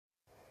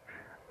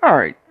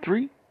Alright,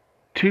 three,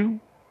 two,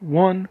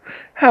 one.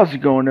 How's it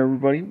going,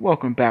 everybody?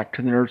 Welcome back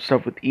to the Nerd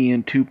Stuff with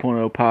Ian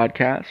 2.0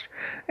 podcast.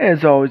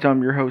 As always,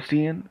 I'm your host,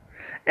 Ian.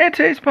 And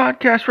today's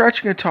podcast, we're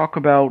actually going to talk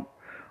about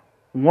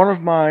one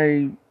of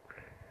my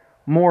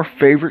more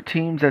favorite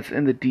teams that's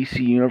in the DC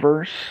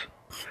universe,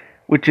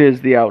 which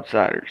is the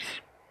Outsiders.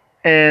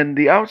 And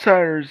the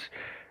Outsiders,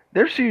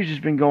 their series has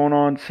been going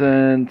on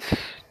since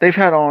they've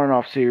had on and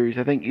off series.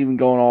 I think even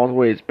going all the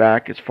way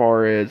back as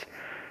far as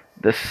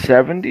the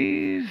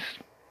 70s.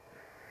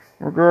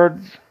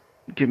 Regards,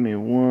 give me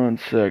 1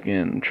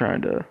 second. I'm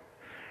trying to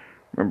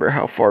remember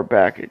how far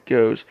back it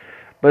goes.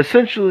 But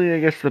essentially, I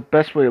guess the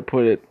best way to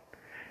put it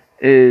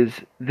is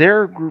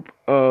they're a group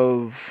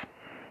of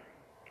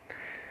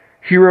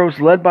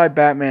heroes led by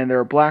Batman. They're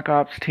a Black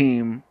Ops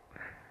team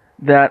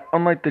that,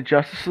 unlike the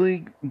Justice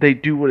League, they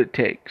do what it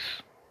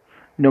takes,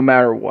 no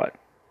matter what.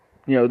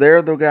 You know,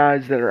 they're the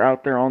guys that are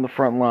out there on the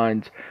front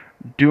lines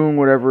doing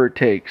whatever it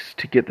takes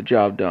to get the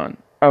job done.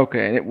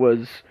 Okay,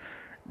 and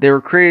they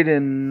were created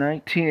in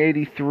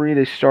 1983.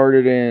 They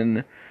started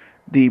in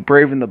the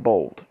Brave and the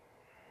Bold.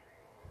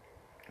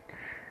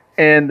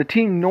 And the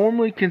team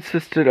normally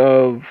consisted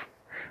of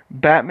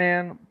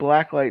Batman,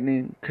 Black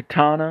Lightning,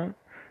 Katana,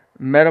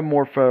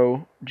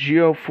 Metamorpho,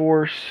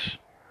 Geoforce,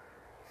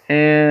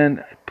 and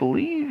I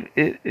believe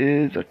it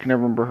is, I can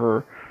never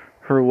remember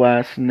her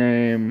last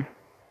name,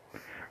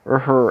 or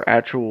her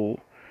actual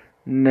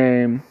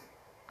name.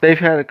 They've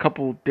had a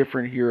couple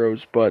different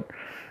heroes, but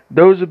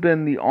those have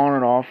been the on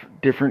and off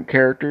different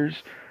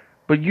characters.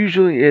 But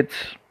usually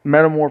it's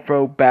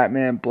Metamorpho,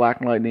 Batman, Black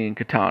Lightning, and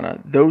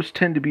Katana. Those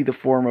tend to be the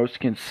four most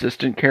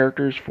consistent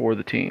characters for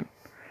the team.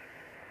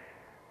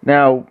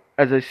 Now,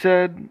 as I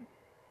said,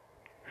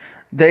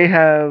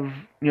 they're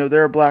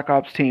a Black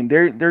Ops team.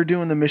 They're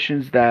doing the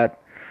missions that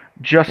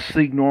Justice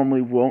League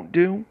normally won't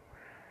do.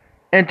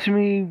 And to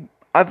me,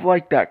 I've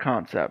liked that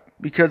concept.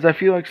 Because I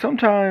feel like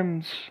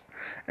sometimes,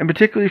 and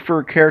particularly for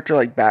a character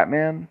like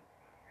Batman,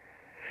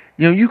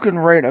 you can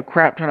write a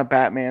crap ton of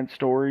Batman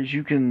stories.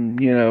 You can,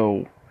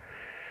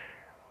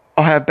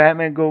 I'll have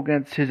Batman go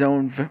against his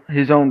own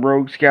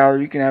rogues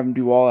gallery. You can have him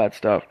do all that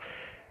stuff.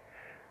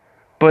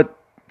 But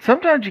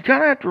sometimes you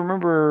kind of have to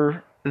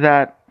remember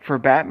that for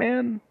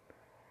Batman,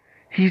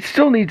 he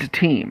still needs a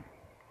team.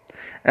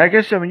 And I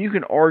guess, you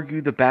can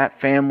argue the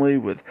Bat family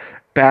with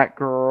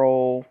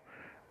Batgirl,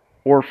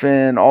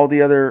 Orphan, all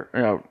the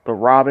other, the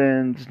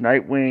Robins,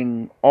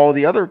 Nightwing, all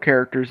the other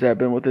characters that have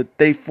been with it,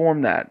 they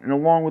form that. And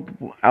along with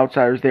the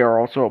Outsiders, they are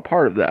also a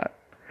part of that.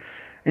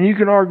 And you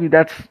can argue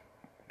that's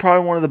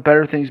probably one of the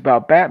better things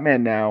about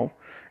Batman now,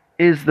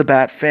 is the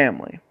Bat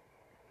family,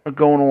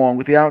 going along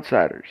with the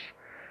Outsiders.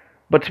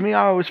 But to me,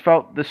 I always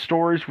felt the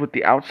stories with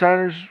the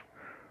Outsiders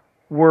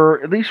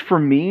were, at least for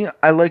me,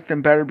 I liked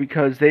them better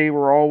because they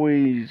weren't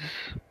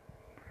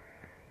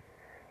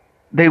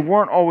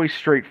always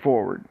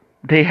straightforward.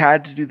 They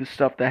had to do the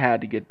stuff that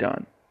had to get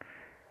done.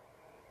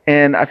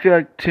 And I feel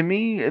like, to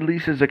me, at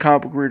least as a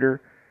comic book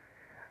reader,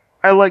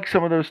 I like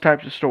some of those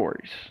types of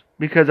stories.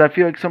 Because I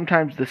feel like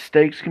sometimes the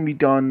stakes can be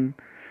done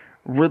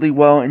really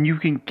well and you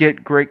can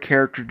get great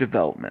character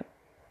development.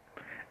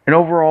 And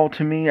overall,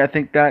 to me, I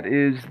think that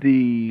is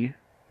the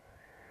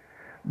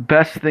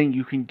best thing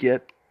you can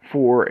get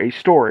for a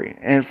story.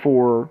 And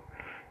for,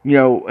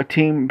 a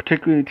team,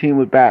 particularly a team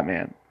with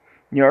Batman.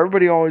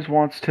 Everybody always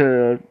wants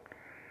to,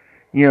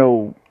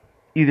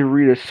 either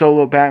read a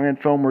solo Batman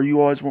film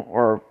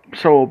or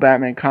solo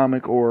Batman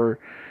comic, or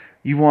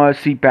you want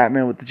to see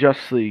Batman with the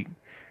Justice League.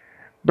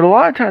 But a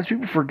lot of times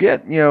people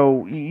forget,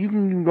 you can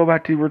even go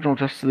back to the original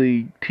Justice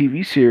League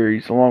TV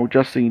series along with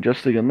Justice League and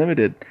Justice League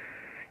Unlimited,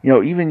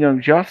 even Young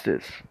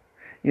Justice.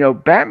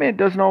 Batman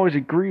doesn't always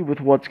agree with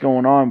what's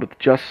going on with the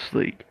Justice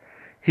League.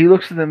 He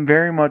looks at them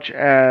very much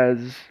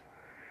as,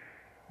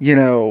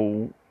 they're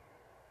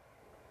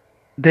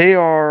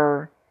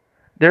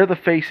the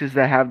faces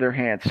that have their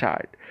hands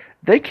tied.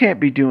 They can't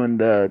be doing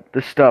the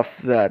stuff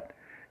that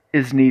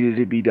is needed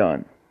to be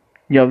done.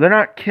 They're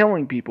not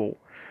killing people,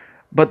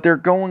 but they're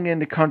going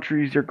into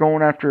countries, they're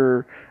going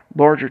after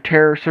larger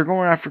terrorists, they're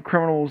going after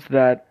criminals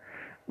that,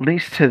 at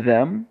least to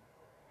them,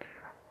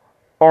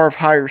 are of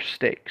higher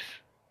stakes.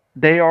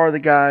 They are the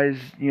guys,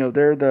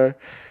 they're the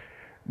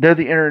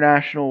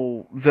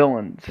international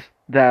villains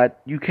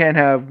that you can't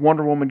have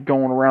Wonder Woman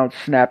going around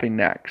snapping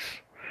necks.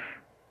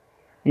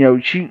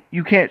 You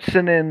can't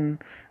send in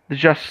the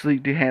Justice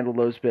League to handle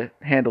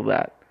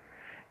that.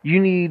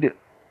 You need,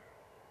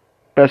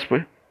 best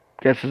way,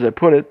 guess as I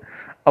put it,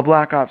 a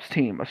Black Ops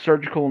team, a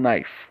surgical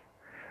knife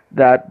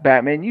that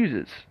Batman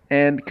uses.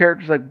 And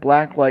characters like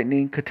Black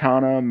Lightning,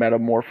 Katana,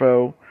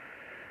 Metamorpho.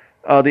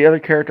 The other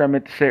character I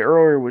meant to say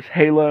earlier was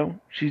Halo.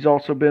 She's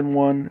also been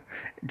one.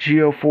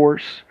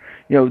 Geoforce.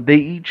 They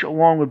each,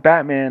 along with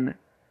Batman,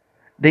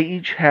 they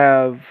each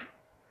have,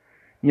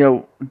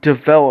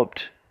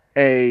 developed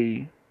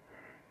a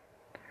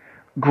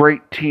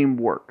great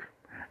teamwork.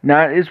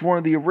 Now, it is one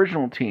of the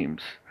original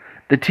teams.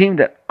 The team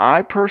that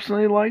I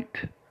personally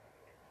liked,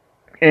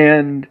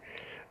 and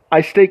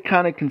I stay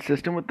kind of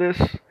consistent with this.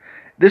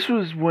 This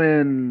was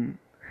when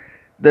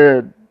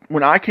the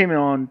when I came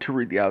on to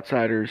read The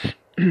Outsiders,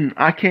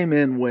 I came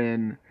in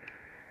when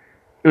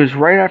it was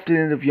right after the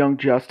end of Young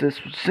Justice.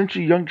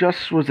 Essentially, Young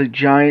Justice was a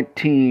giant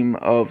team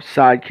of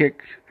sidekick,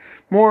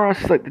 more or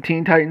less like the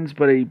Teen Titans,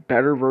 but a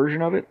better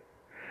version of it,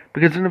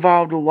 because it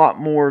involved a lot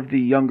more of the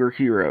younger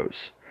heroes.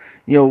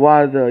 You know, a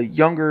lot of the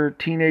younger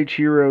teenage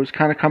heroes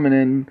kind of coming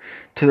in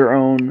to their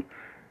own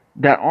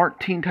that aren't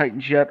Teen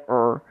Titans yet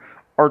or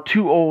are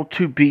too old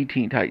to be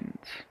Teen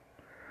Titans.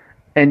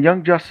 And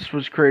Young Justice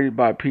was created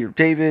by Peter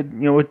David. You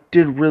know, it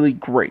did really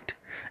great.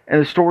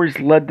 And the stories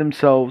led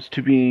themselves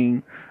to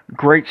being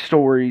great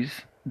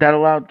stories that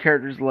allowed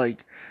characters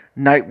like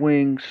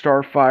Nightwing,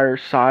 Starfire,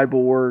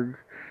 Cyborg,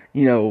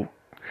 you know,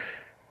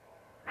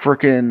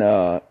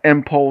 frickin'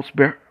 Impulse,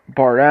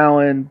 Bart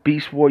Allen,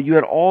 Beast Boy. You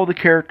had all the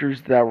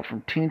characters that were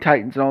from Teen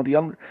Titans and all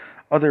the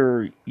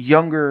other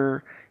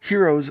younger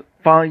heroes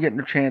finally getting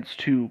a chance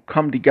to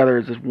come together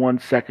as this one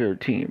secular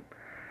team.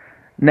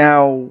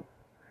 Now,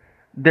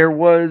 there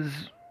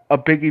was a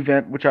big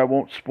event, which I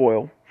won't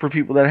spoil for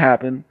people that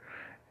happened,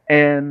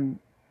 and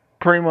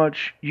pretty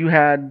much you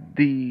had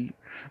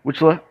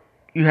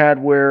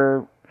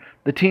where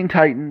the Teen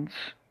Titans,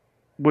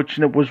 which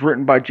was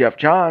written by Jeff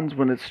Johns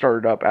when it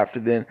started up after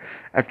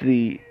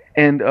the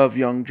end of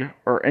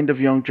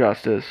Young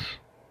Justice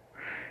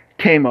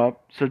came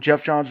up. So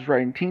Jeff Johns was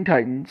writing Teen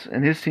Titans,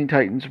 and his Teen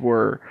Titans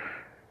were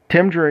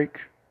Tim Drake,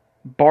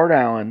 Bart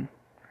Allen,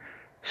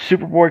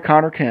 Superboy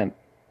Connor Kent.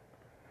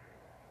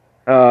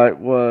 It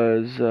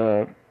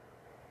was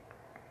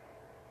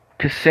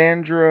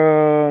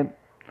Cassandra.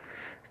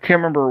 Can't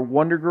remember,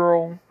 Wonder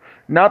Girl.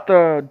 Not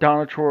the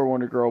Donna Troy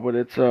Wonder Girl, but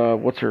it's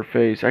what's her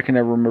face? I can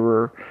never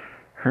remember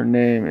her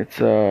name. It's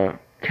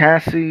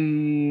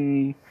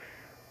Cassie.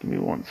 Give me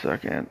 1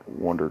 second.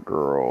 Wonder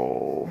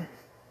Girl.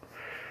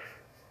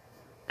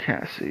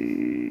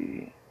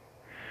 Cassie.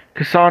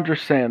 Cassandra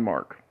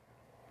Sandmark.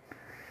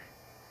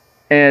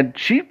 And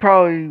she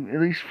probably, at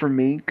least for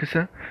me,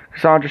 Cassandra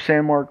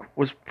Sandmark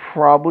was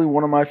probably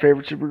one of my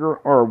favorite Supergirl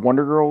or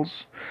Wonder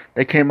Girls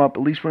that came up,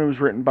 at least when it was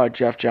written by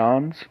Jeff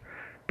Johns,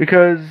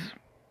 because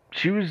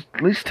she was,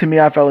 at least to me,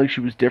 I felt like she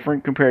was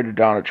different compared to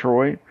Donna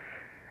Troy,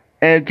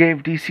 and it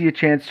gave DC a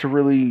chance to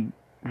really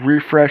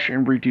refresh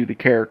and redo the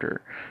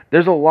character.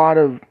 There's a lot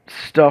of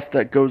stuff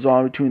that goes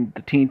on between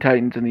the Teen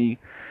Titans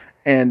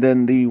and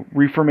then the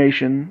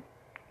reformation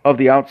of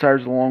the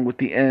Outsiders, along with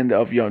the end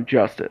of Young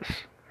Justice.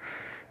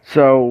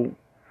 So,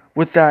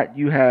 with that,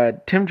 you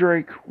had Tim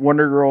Drake,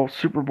 Wonder Girl,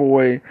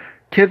 Superboy,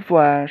 Kid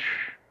Flash.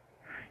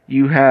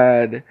 You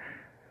had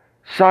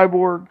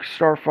Cyborg,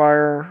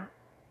 Starfire,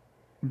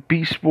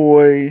 Beast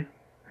Boy,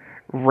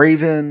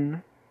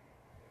 Raven.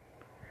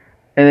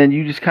 And then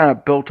you just kind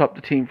of built up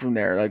the team from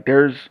there. Like,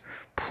 there's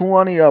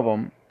plenty of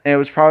them. And it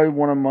was probably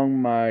one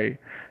among my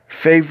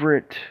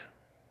favorite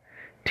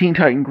Teen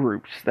Titan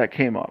groups that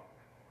came up.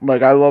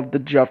 Like, I love the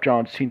Jeff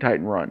Johns Teen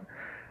Titan run.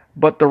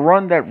 But the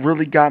run that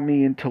really got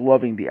me into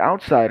loving The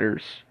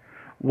Outsiders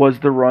was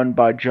the run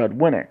by Judd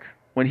Winnick.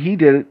 When he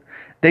did it,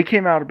 they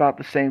came out about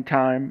the same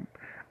time,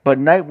 but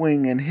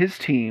Nightwing and his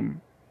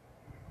team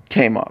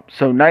came up.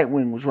 So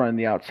Nightwing was running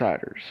The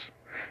Outsiders.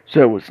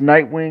 So it was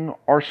Nightwing,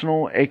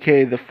 Arsenal,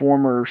 aka the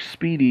former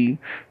Speedy,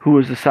 who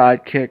was the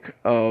sidekick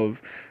of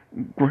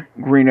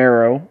Green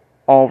Arrow,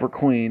 Oliver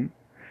Queen.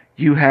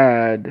 You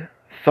had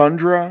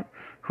Thundra,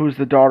 who was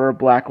the daughter of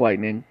Black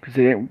Lightning, because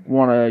they didn't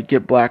want to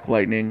get Black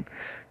Lightning.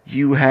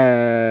 You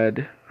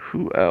had,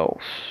 who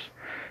else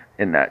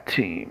in that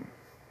team?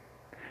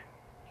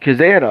 Because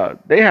they had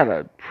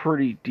a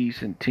pretty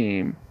decent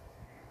team.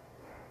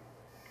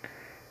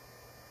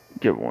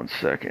 Give it 1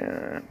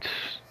 second.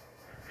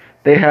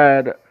 They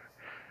had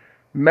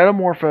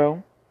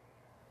Metamorpho.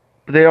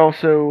 They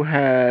also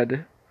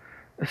had,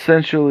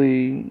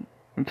 essentially,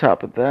 on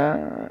top of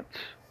that,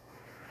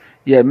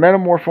 yeah,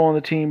 Metamorpho on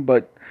the team,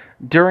 but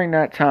during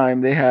that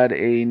time they had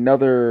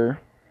another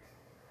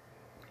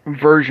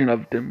version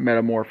of the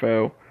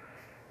Metamorpho,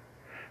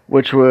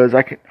 which was,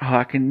 I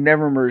can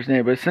never remember his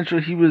name, but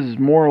essentially he was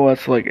more or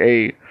less like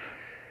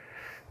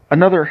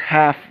another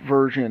half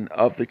version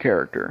of the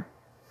character.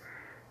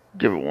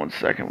 Give it 1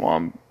 second while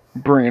I'm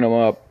bringing him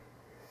up.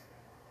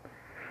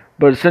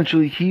 But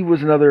essentially he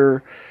was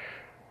another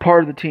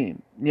part of the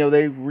team. You know,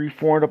 they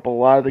reformed up a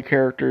lot of the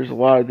characters, a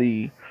lot of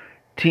the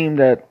team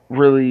that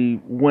really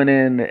went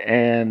in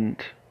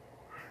and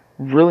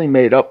really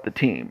made up the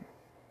team.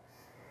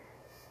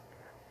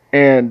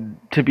 And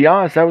to be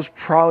honest, that was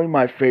probably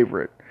my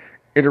favorite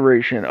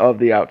iteration of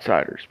The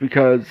Outsiders,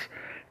 because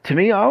to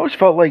me, I always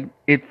felt like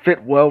it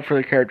fit well for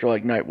the character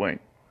like Nightwing.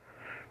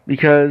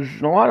 Because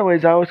in a lot of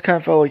ways, I always kind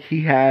of felt like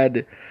he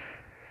had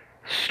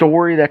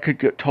story that could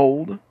get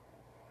told,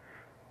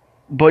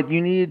 but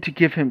you needed to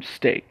give him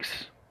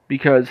stakes.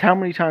 Because how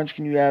many times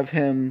can you have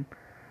him,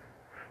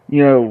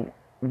 you know,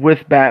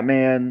 with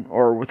Batman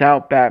or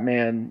without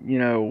Batman, you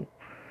know,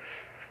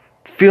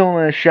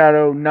 feeling in a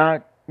shadow,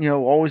 not, you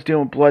know, always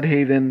dealing with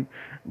Bloodhaven,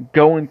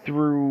 going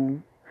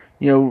through,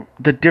 you know,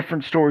 the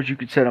different stories you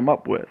could set him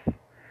up with.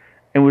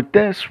 And with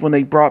this, when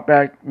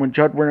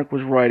Judd Winnick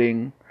was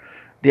writing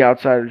The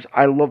Outsiders,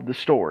 I love the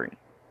story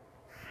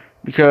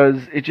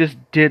because it just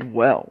did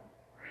well.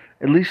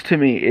 At least to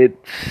me, it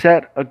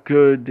set a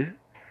good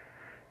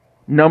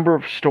number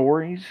of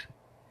stories,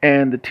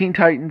 and the Teen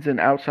Titans and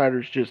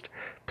Outsiders just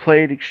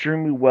played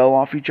extremely well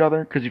off each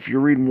other. Because if you're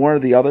reading one or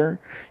the other,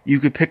 you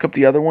could pick up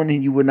the other one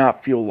and you would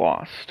not feel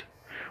lost.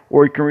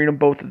 Or you can read them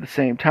both at the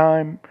same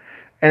time,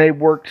 and they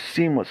worked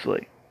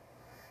seamlessly.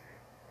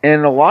 And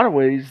in a lot of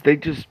ways,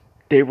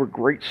 they were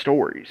great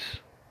stories.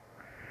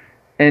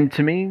 And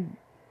to me,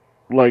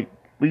 like,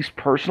 at least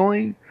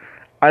personally,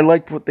 I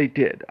liked what they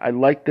did. I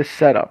liked the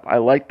setup. I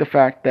liked the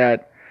fact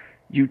that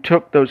you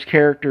took those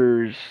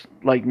characters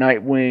like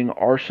Nightwing,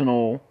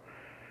 Arsenal,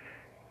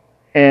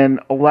 and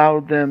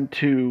allowed them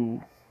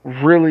to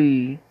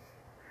really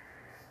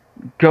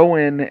go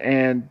in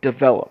and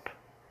develop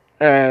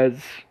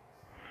as,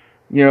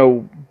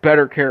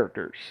 better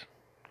characters.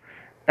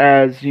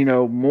 As,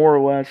 more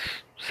or less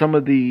some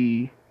of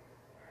the,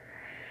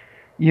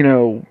 you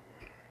know,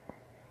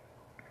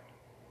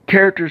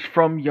 characters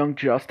from Young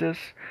Justice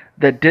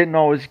that didn't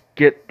always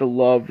get the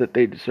love that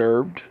they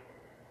deserved.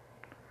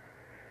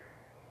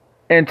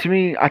 And to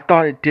me, I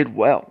thought it did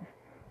well.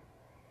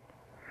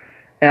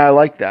 And I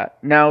like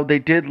that. Now, they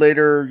did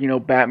later,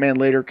 Batman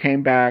later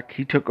came back.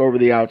 He took over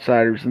the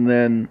Outsiders. And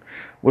then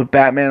with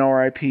Batman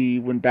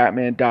RIP, when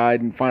Batman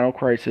died in Final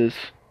Crisis,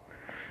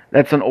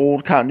 that's an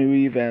old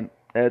continuity event.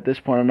 At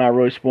this point, I'm not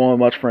really spoiling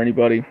much for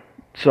anybody.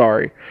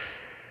 Sorry.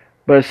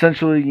 But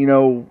essentially,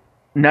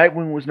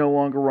 Nightwing was no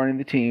longer running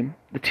the team.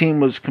 The team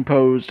was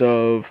composed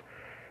of,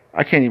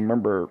 I can't even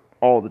remember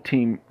all the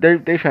team.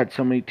 They've had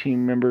so many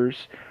team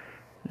members.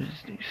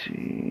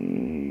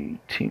 DC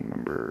team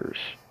members.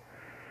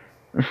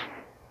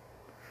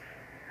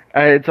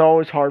 It's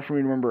always hard for me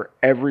to remember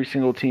every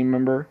single team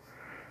member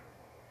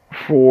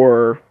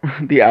for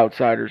the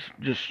Outsiders,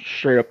 just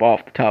straight up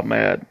off the top of my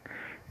head.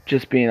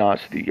 Just being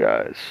honest with you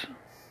guys.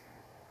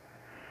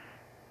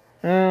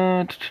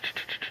 Not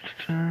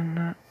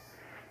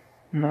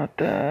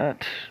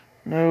that.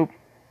 Nope.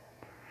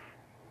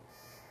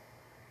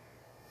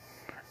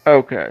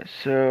 Okay,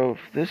 so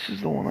if this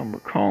is the one I'm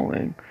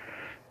recalling.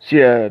 So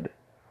you had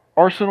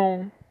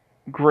Arsenal,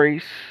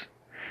 Grace.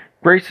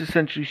 Grace,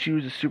 essentially, she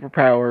was a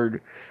superpowered.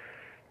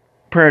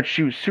 Pretty much,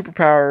 she was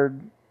superpowered,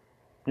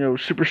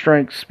 super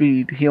strength,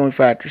 speed, healing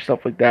factor,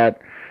 stuff like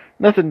that.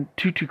 Nothing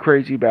too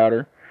crazy about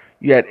her.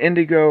 You had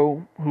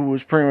Indigo, who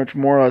was pretty much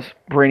more or less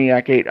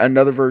Brainiac 8,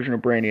 another version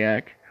of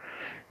Brainiac.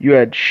 You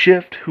had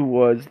Shift, who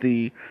was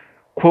the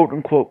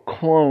quote-unquote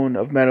clone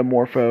of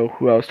Metamorpho,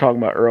 who I was talking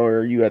about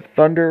earlier. You had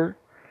Thunder,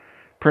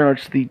 pretty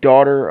much the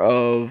daughter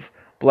of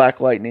Black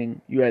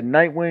Lightning. You had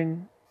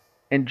Nightwing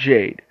and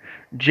Jade.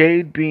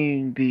 Jade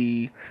being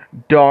the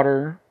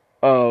daughter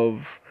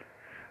of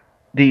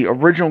the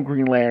original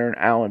Green Lantern,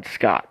 Alan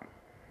Scott.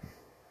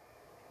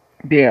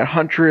 They had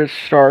Huntress,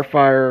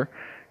 Starfire,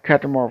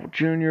 Captain Marvel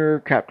Jr.,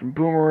 Captain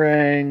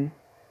Boomerang.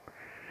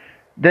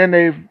 Then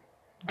they've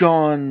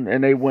gone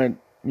and they went,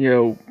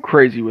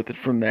 crazy with it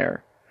from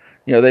there.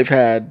 They've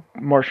had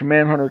Martian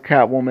Manhunter,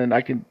 Catwoman,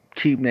 I can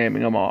keep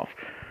naming them off.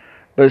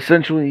 But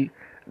essentially,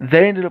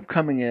 they ended up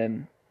coming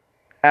in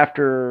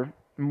after,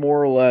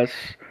 more or less,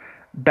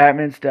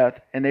 Batman's death,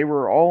 and they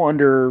were all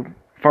under,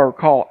 if I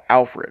recall,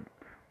 Alfred.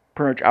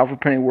 Pretty much Alfred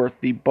Pennyworth,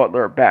 the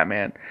butler of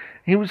Batman.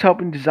 He was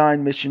helping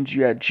design missions.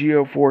 You had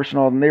Geoforce and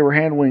all, and they were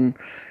handling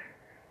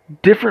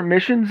different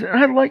missions, and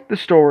I liked the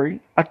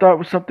story. I thought it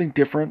was something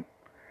different.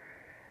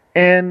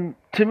 And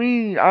to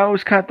me, I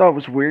always kind of thought it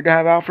was weird to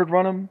have Alfred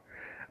run them,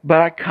 but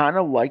I kind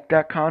of liked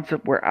that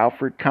concept where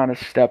Alfred kind of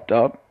stepped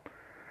up.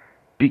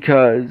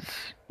 Because,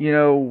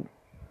 in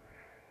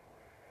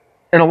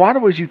a lot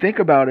of ways you think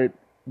about it,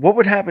 what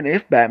would happen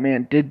if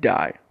Batman did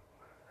die?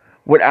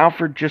 Would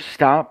Alfred just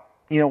stop,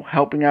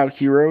 helping out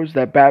heroes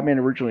that Batman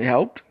originally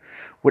helped?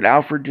 Would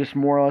Alfred just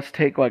more or less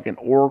take like an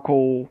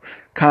Oracle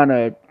kind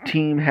of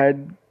team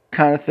head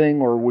kind of thing?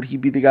 Or would he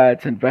be the guy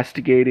that's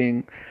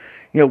investigating?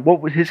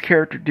 What would his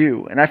character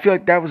do? And I feel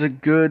like that was a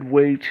good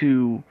way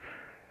to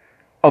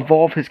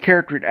evolve his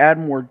character and add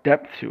more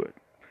depth to it.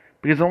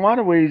 Because in a lot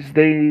of ways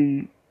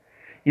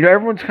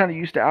everyone's kind of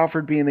used to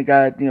Alfred being the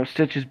guy that,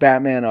 stitches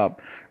Batman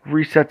up,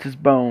 resets his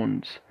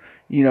bones,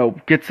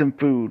 gets him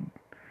food.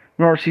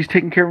 Notice he's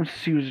taking care of him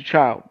since he was a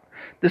child.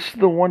 This is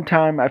the one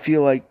time I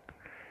feel like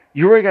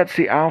you really got to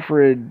see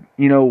Alfred,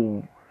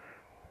 even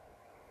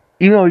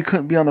though he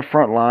couldn't be on the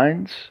front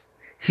lines,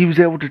 he was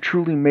able to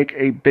truly make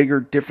a bigger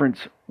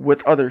difference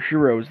with other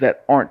heroes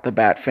that aren't the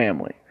Bat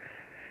family.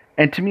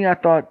 And to me, I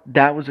thought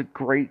that was a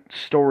great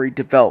story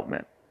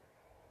development.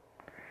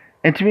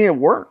 And to me, it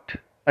worked.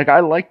 Like, I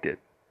liked it.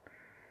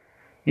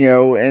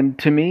 And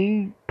to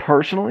me,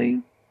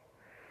 personally,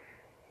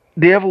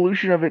 the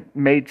evolution of it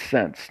made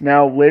sense.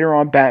 Now, later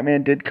on,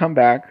 Batman did come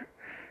back.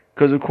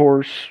 Because, of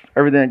course,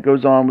 everything that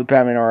goes on with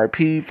Batman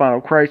RIP,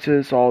 Final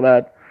Crisis, all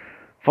that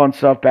fun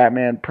stuff,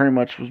 Batman pretty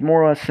much was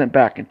more or less sent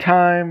back in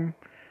time.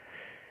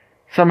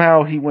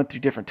 Somehow he went through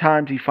different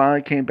times. He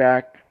finally came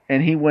back,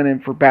 and he went in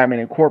for Batman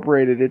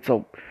Incorporated. It's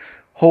a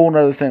whole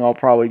other thing I'll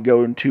probably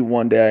go into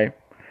one day.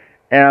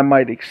 and I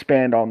might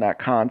expand on that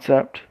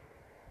concept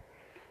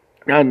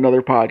on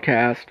another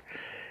podcast.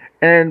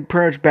 And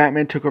pretty much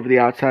Batman took over the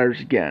Outsiders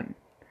again.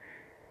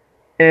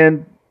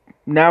 And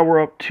now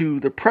we're up to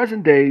the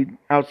present day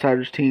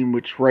Outsiders team,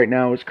 which right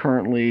now is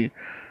currently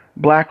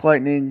Black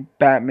Lightning,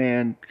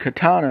 Batman,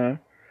 Katana,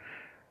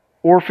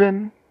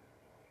 Orphan,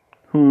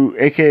 who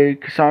aka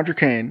Cassandra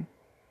Cain,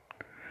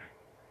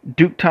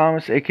 Duke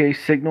Thomas aka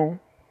Signal,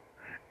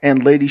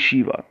 and Lady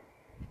Shiva.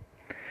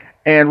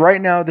 And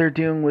right now they're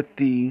dealing with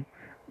the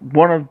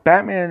one of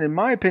Batman, in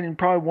my opinion,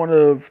 probably one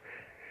of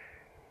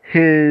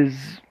his,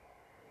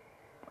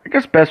 I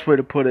guess best way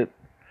to put it,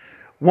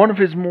 one of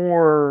his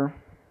more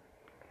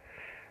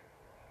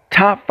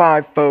top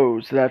 5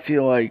 foes that I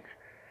feel like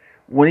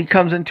when he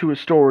comes into a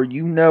store,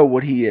 you know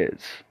what he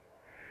is.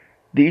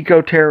 The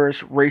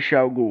eco-terrorist Ra's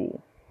al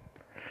Ghul.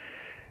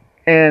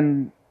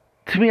 And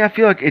to me, I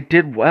feel like it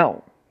did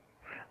well.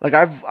 Like,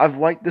 I've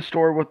liked the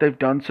story, what they've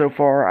done so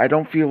far. I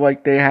don't feel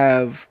like they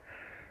have,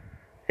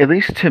 at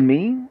least to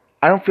me,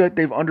 I don't feel like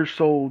they've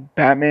undersold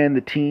Batman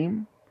the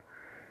team.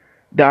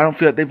 I don't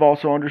feel like they've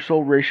also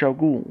undersold Ra's al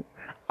Ghul.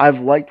 I've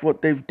liked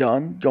what they've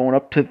done going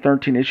up to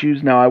 13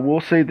 issues. Now, I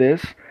will say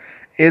this.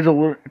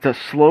 It's a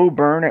slow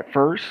burn at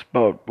first,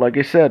 but like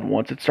I said,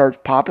 once it starts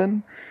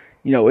popping,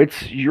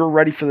 you're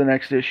ready for the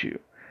next issue.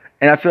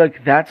 And I feel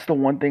like that's the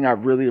one thing I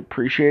really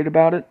appreciate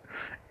about it,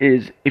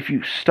 is if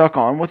you stuck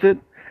on with it,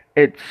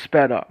 it's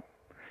sped up.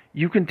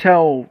 You can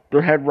tell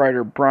the head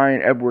writer,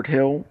 Brian Edward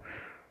Hill,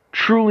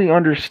 truly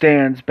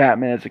understands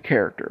Batman as a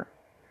character.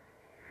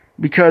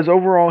 Because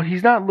overall,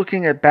 he's not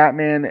looking at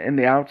Batman and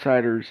the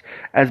Outsiders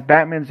as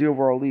Batman's the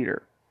overall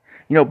leader.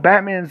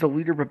 Batman's the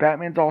leader, but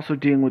Batman's also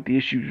dealing with the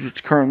issues which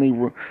are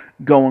currently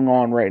going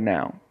on right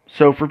now.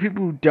 So for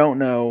people who don't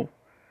know,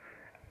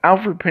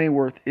 Alfred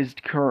Pennyworth is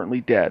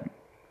currently dead.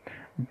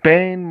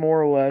 Bane,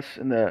 more or less,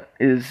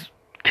 is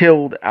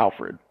killed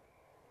Alfred.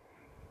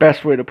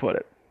 Best way to put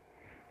it.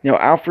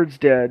 Alfred's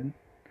dead,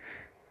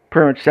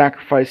 pretty much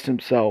sacrificed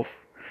himself.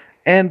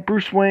 And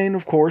Bruce Wayne,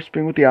 of course,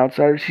 being with the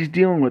Outsiders, he's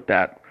dealing with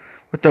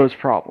those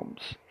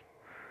problems.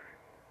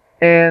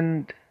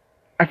 And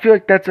I feel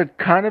like that's a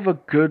kind of a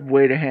good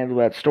way to handle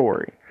that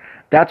story.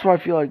 That's why I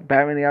feel like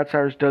Batman the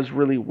Outsiders does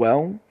really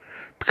well,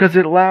 because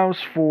it allows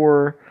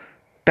for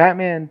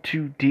Batman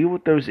to deal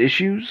with those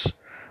issues,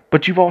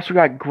 but you've also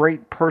got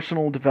great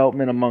personal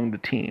development among the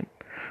team,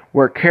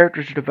 where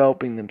characters are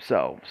developing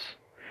themselves.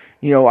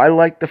 I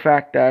like the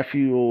fact that I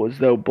feel as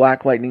though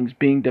Black Lightning's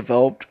being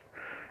developed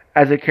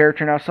as a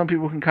character. Now, some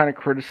people can kind of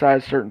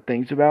criticize certain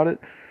things about it,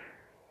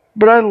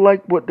 but I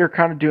like what they're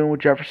kind of doing with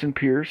Jefferson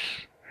Pierce.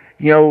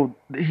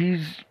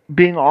 He's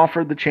being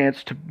offered the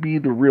chance to be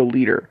the real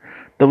leader.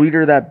 The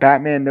leader that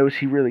Batman knows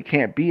he really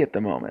can't be at the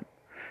moment.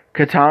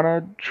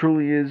 Katana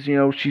truly is,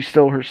 she's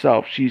still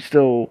herself. She's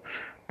still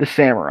the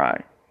samurai.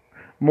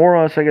 More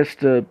or less, I guess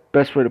the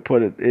best way to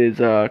put it is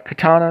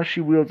Katana,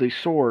 she wields a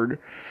sword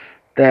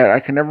that I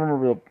can never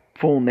remember the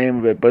full name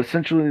of it, but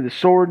essentially the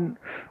sword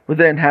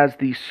within has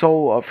the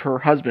soul of her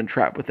husband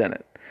trapped within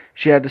it.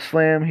 She had to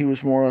slam, he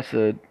was more or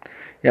less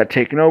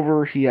taken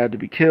over, he had to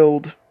be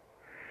killed.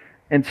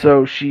 And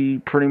so she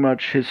pretty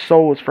much, his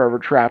soul is forever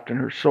trapped in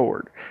her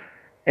sword.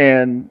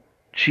 And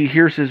she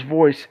hears his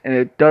voice, and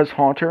it does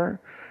haunt her,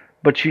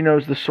 but she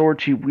knows the sword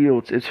she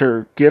wields is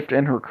her gift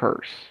and her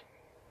curse.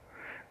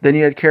 Then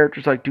you had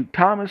characters like Duke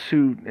Thomas,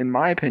 who, in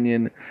my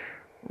opinion,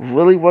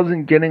 really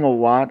wasn't getting a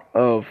lot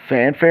of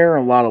fanfare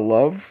and a lot of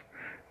love.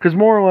 Because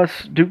more or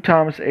less, Duke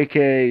Thomas,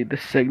 aka The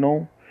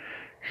Signal,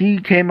 he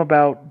came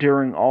about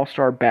during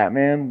All-Star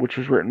Batman, which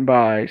was written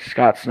by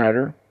Scott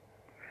Snyder.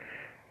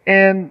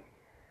 And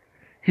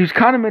he was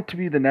kind of meant to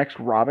be the next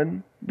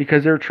Robin,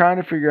 because they were trying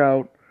to figure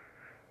out,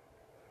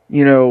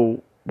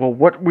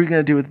 what are we going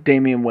to do with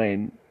Damian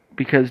Wayne?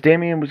 Because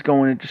Damian was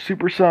going into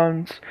Super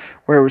Sons,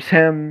 where it was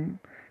him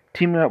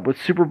teaming up with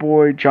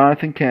Superboy,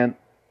 Jonathan Kent,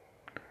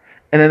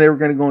 and then they were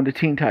going to go into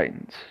Teen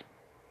Titans.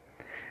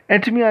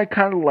 And to me, I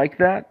kind of like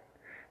that,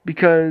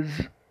 because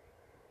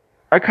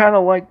I kind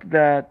of like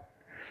that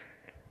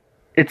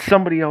it's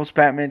somebody else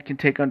Batman can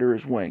take under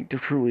his wing to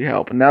truly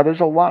help. And now there's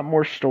a lot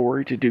more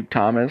story to Duke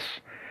Thomas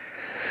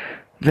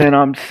than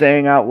I'm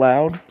saying out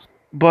loud,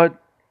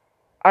 but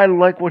I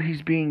like what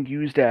he's being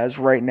used as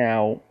right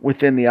now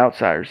within the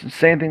Outsiders. And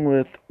same thing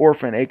with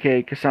Orphan,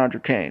 aka Cassandra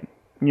Cain.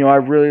 I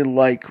really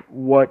like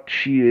what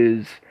she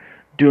is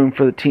doing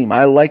for the team.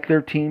 I like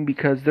their team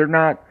because they're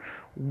not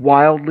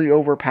wildly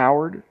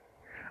overpowered,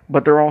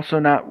 but they're also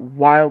not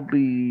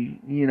wildly,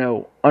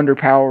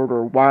 underpowered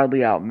or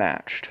wildly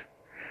outmatched.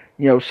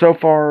 So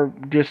far,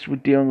 just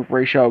with dealing with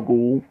Ra's al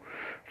Ghul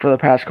for the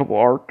past couple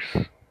arcs,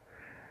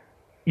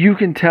 you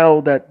can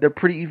tell that they're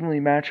pretty evenly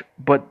matched,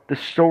 but the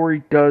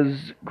story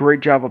does a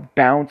great job of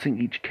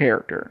balancing each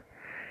character.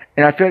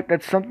 And I feel like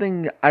that's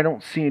something I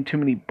don't see in too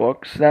many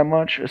books that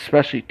much,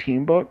 especially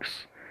team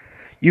books.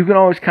 You can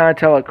always kind of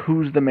tell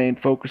who's the main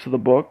focus of the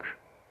book.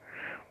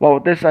 While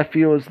with this, I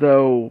feel as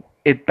though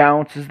it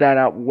balances that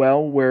out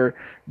well, where,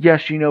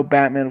 yes,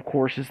 Batman, of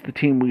course, is the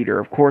team leader.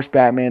 Of course,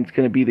 Batman's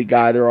going to be the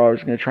guy they're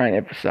always going to try and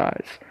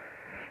emphasize.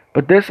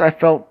 But this I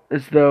felt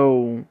as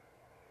though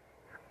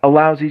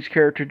allows each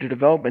character to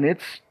develop, and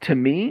it's, to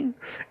me,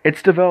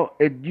 it's develop.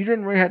 You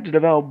didn't really have to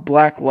develop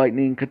Black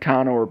Lightning,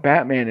 Katana, or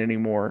Batman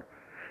anymore.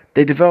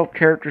 They developed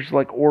characters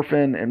like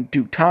Orphan and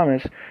Duke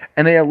Thomas,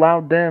 and they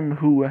allowed them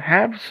who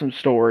have some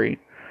story,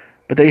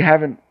 but they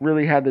haven't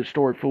really had their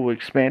story fully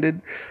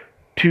expanded,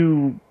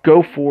 to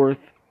go forth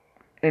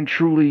and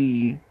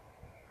truly,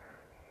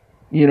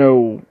 you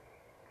know,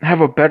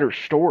 have a better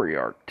story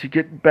arc, to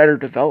get better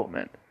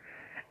development.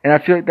 And I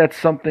feel like that's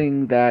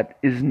something that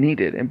is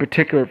needed, in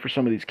particular for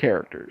some of these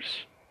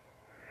characters.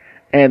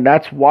 And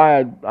that's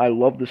why I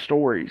love the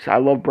stories. I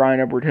love Brian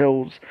Edward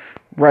Hill's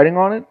writing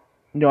on it.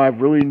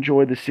 I've really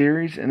enjoyed the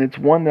series, and it's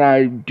one that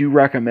I do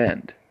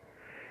recommend.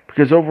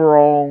 Because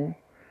overall,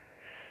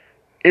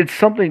 it's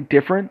something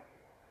different.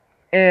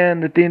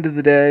 And at the end of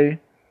the day,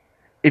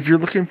 if you're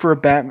looking for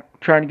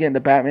trying to get into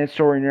Batman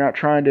story, and you're not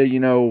trying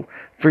to,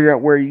 figure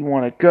out where you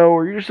want to go,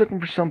 or you're just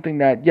looking for something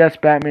that, yes,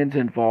 Batman's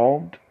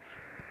involved,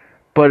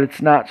 but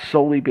it's not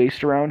solely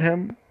based around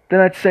him, then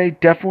I'd say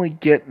definitely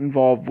get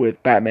involved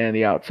with Batman and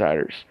the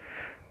Outsiders.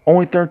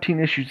 Only 13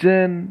 issues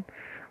in.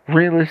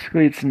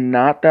 Realistically, it's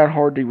not that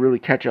hard to really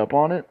catch up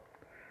on it.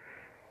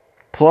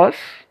 Plus,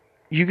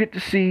 you get to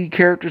see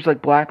characters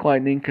like Black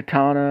Lightning,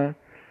 Katana,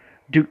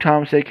 Duke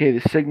Thomas, aka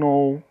The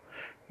Signal,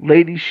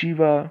 Lady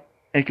Shiva,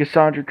 and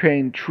Cassandra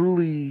Cain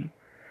truly,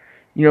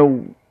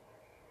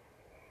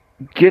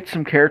 get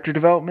some character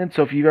development.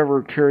 So if you're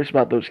ever curious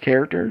about those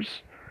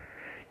characters,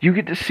 you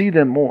get to see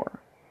them more.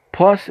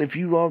 Plus, if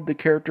you love the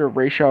character of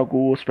Ra's al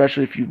Ghul,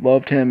 especially if you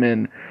loved him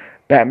in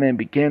Batman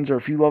Begins, or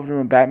if you loved him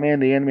in Batman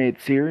the Animated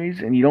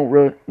Series, and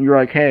you're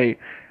like, hey,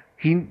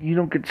 you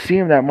don't get to see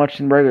him that much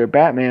in regular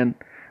Batman,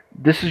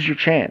 this is your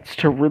chance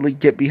to really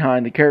get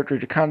behind the character,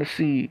 to kind of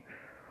see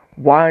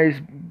why is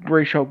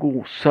Ra's al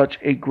Ghul such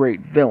a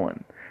great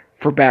villain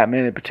for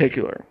Batman in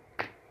particular.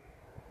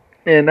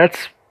 And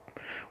that's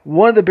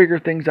one of the bigger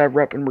things I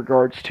rep in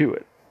regards to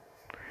it,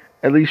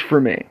 at least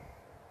for me.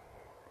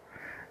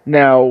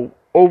 Now,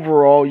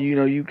 overall,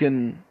 you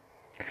can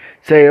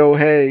say, oh,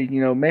 hey,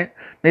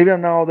 maybe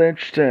I'm not all that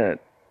interested in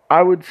it.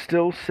 I would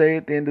still say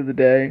at the end of the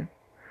day,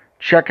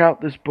 check out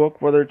this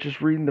book, whether it's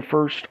just reading the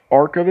first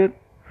arc of it,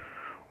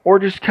 or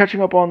just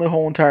catching up on the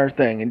whole entire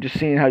thing and just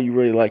seeing how you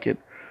really like it.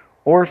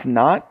 Or if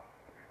not,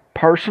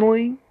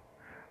 personally,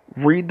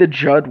 read the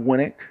Judd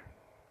Winnick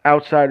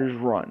Outsiders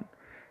run.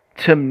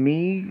 To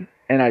me,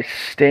 and I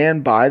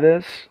stand by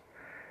this,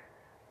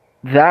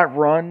 that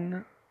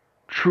run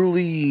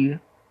truly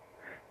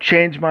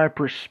changed my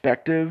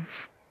perspective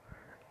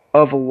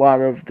of a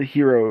lot of the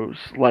heroes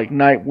like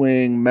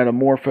Nightwing,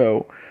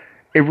 Metamorpho.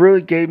 It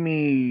really gave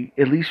me,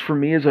 at least for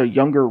me as a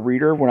younger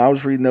reader, when I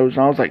was reading those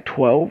and I was like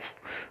 12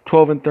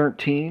 and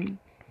 13,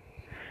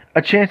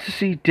 a chance to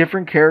see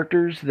different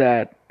characters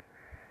that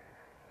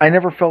I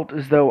never felt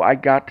as though I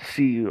got to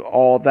see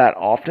all that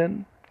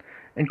often,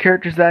 and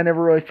characters that I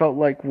never really felt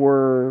like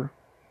were,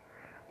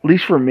 at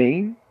least for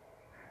me,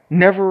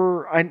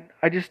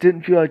 I just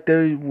didn't feel like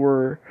they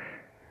were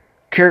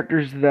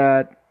characters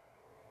that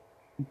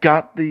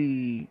got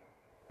the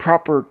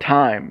proper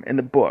time in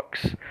the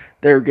books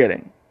they were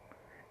getting.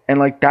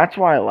 And that's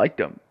why I liked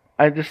them.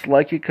 I just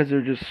like it because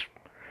they're just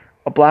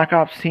a Black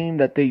Ops team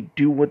that they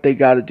do what they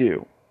gotta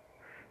do.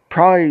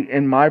 Probably,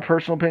 in my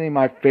personal opinion,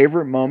 my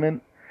favorite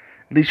moment,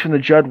 at least from the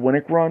Judd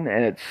Winnick run,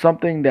 and it's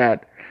something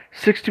that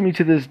sticks to me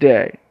to this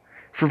day.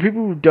 For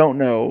people who don't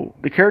know,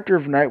 the character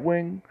of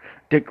Nightwing,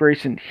 Dick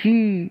Grayson,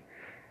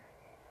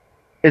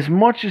 as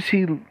much as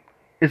he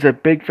is a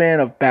big fan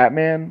of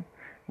Batman,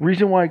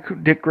 reason why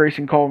Dick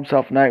Grayson called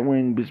himself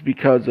Nightwing was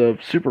because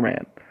of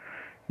Superman.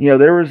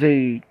 There was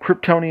a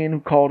Kryptonian who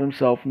called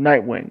himself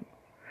Nightwing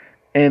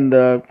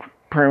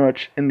pretty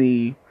much in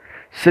the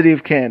city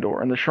of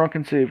Kandor, in the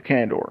shrunken city of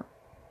Kandor.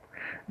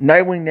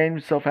 Nightwing named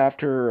himself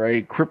after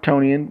a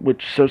Kryptonian,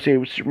 which is associated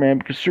with Superman,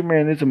 because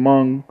Superman is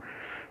among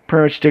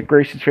pretty much Dick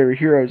Grayson's favorite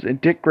heroes,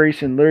 and Dick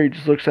Grayson literally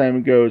just looks at him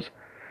and goes,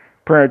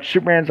 pretty much,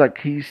 Superman's like,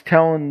 he's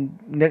telling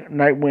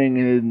Nightwing,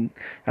 and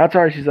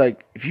outside he's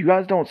like, if you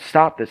guys don't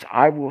stop this,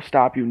 I will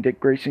stop you, and Dick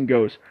Grayson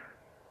goes,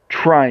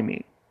 try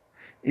me.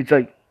 It's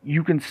like,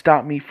 you can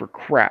stop me for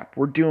crap.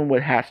 We're doing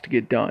what has to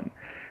get done.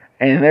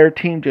 And their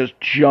team just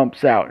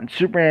jumps out. And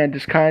Superman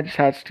just kind of just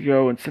has to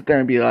go and sit there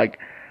and be like,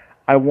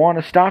 I want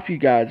to stop you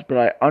guys, but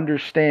I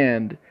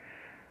understand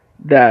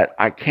that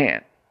I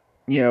can't.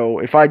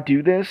 If I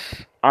do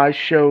this, I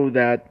show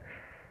that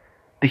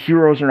the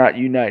heroes are not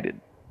united.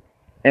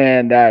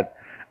 And that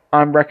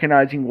I'm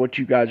recognizing what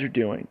you guys are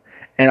doing.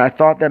 And I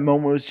thought that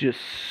moment was just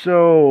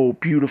so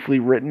beautifully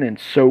written and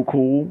so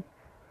cool.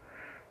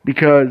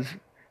 Because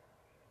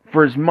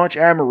for as much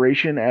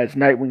admiration as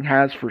Nightwing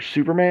has for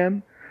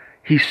Superman,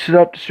 he stood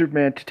up to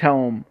Superman to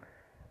tell him,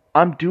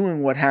 I'm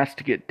doing what has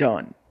to get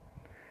done.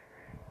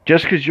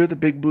 Just because you're the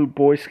big blue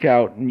Boy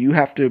Scout and you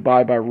have to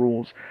abide by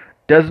rules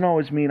doesn't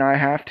always mean I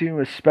have to,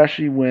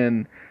 especially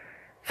when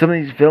some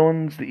of these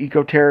villains, the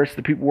eco-terrorists,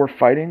 the people we're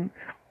fighting,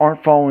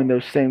 aren't following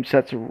those same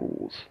sets of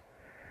rules.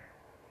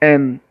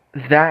 And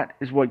that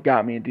is what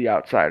got me into The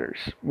Outsiders.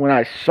 When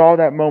I saw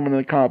that moment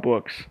in the comic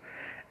books,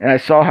 and I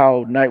saw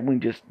how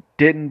Nightwing just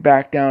didn't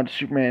back down to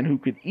Superman, who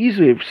could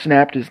easily have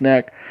snapped his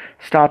neck,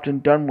 stopped him,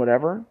 done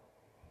whatever.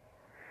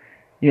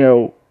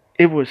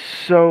 It was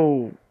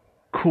so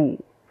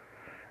cool.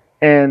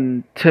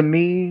 And to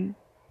me,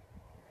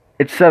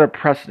 it set a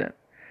precedent.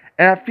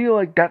 And I feel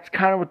like that's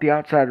kind of what the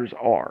Outsiders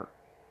are.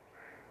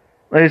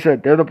 Like I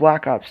said, they're the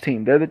Black Ops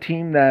team. They're the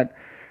team that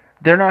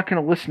they're not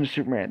going to listen to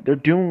Superman. They're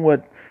doing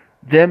what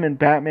them and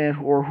Batman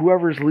or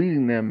whoever's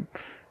leading them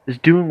is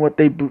doing what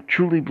they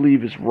truly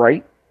believe is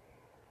right.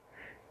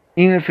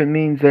 Even if it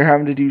means they're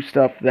having to do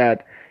stuff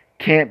that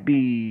can't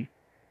be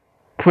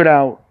put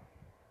out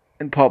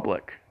in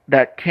public.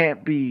 That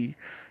can't be,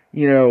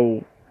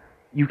 you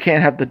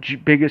can't have the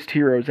biggest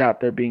heroes out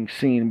there being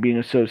seen and being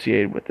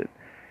associated with it.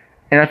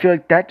 And I feel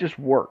like that just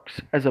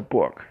works as a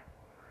book.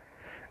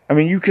 I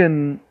mean, you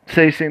can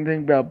say the same thing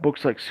about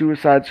books like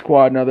Suicide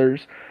Squad and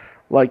others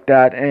like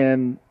that,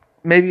 and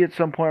maybe at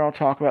some point I'll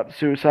talk about the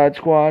Suicide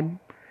Squad.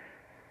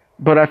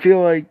 But I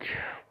feel like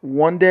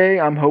one day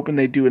I'm hoping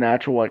they do an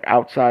actual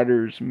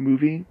Outsiders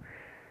movie.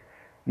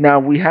 Now,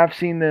 we have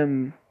seen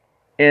them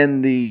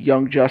in the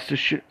Young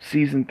Justice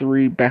Season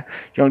 3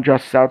 Young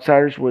Justice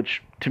Outsiders,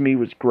 which to me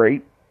was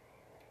great.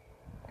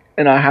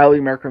 And I highly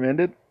recommend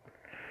it.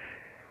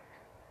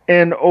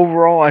 And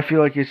overall, I feel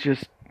like it's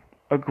just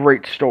a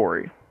great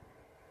story.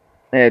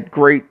 At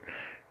great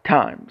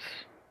times.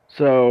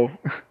 So,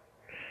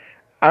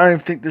 I don't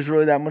even think there's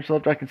really that much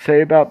left I can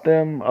say about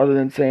them, other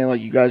than saying,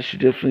 you guys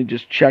should definitely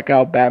just check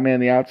out Batman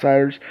and the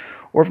Outsiders.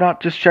 Or if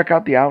not, just check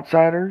out The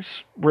Outsiders,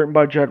 written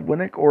by Judd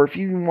Winnick. Or if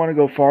you even want to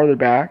go farther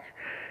back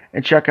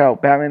and check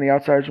out Batman and the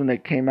Outsiders when they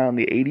came out in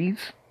the 80s,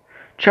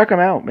 check them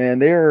out, man.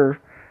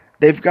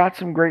 They've got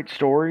some great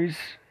stories,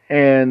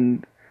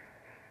 and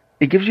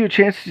it gives you a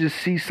chance to just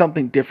see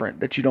something different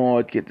that you don't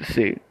always get to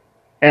see.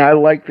 And I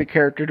like the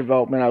character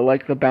development. I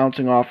like the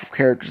bouncing off of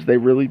characters. They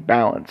really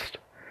balanced.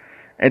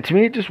 And to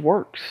me, it just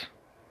works.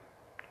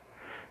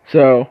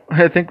 So,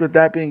 I think with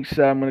that being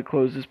said, I'm going to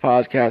close this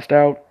podcast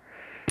out.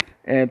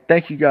 And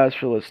thank you guys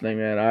for listening,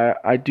 man.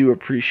 I do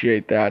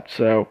appreciate that.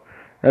 So,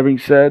 that being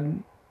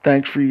said,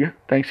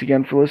 thanks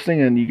again for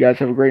listening, and you guys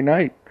have a great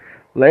night.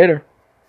 Later.